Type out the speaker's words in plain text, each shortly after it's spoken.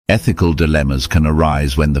Ethical dilemmas can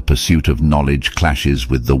arise when the pursuit of knowledge clashes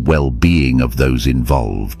with the well-being of those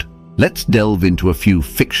involved. Let's delve into a few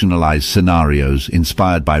fictionalized scenarios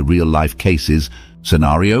inspired by real-life cases.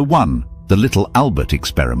 Scenario 1. The Little Albert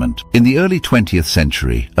experiment. In the early 20th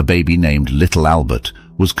century, a baby named Little Albert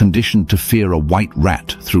was conditioned to fear a white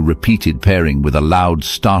rat through repeated pairing with a loud,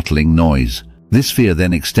 startling noise. This fear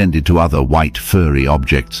then extended to other white, furry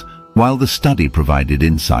objects. While the study provided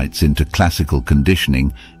insights into classical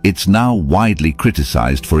conditioning, it's now widely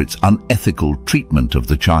criticized for its unethical treatment of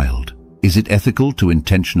the child. Is it ethical to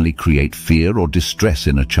intentionally create fear or distress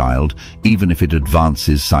in a child, even if it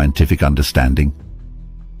advances scientific understanding?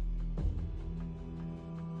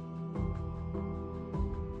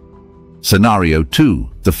 Scenario 2.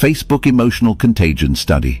 The Facebook Emotional Contagion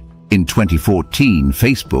Study. In 2014,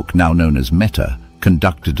 Facebook, now known as Meta,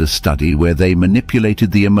 conducted a study where they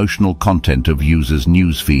manipulated the emotional content of users'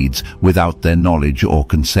 news feeds without their knowledge or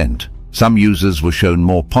consent. Some users were shown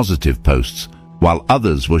more positive posts, while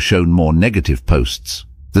others were shown more negative posts.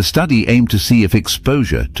 The study aimed to see if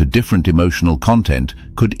exposure to different emotional content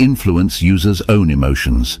could influence users' own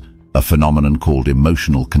emotions, a phenomenon called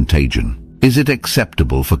emotional contagion. Is it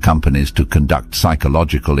acceptable for companies to conduct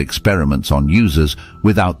psychological experiments on users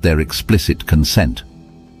without their explicit consent?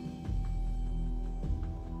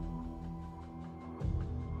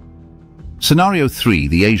 Scenario 3.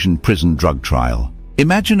 The Asian Prison Drug Trial.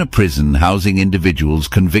 Imagine a prison housing individuals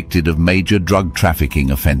convicted of major drug trafficking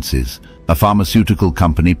offenses. A pharmaceutical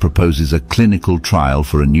company proposes a clinical trial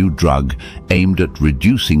for a new drug aimed at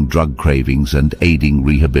reducing drug cravings and aiding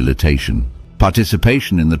rehabilitation.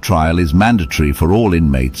 Participation in the trial is mandatory for all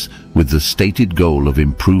inmates, with the stated goal of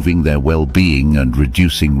improving their well-being and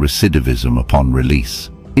reducing recidivism upon release.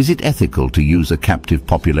 Is it ethical to use a captive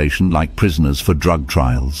population like prisoners for drug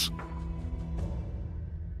trials?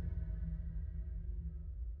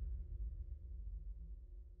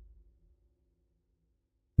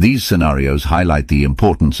 These scenarios highlight the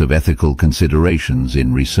importance of ethical considerations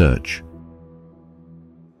in research.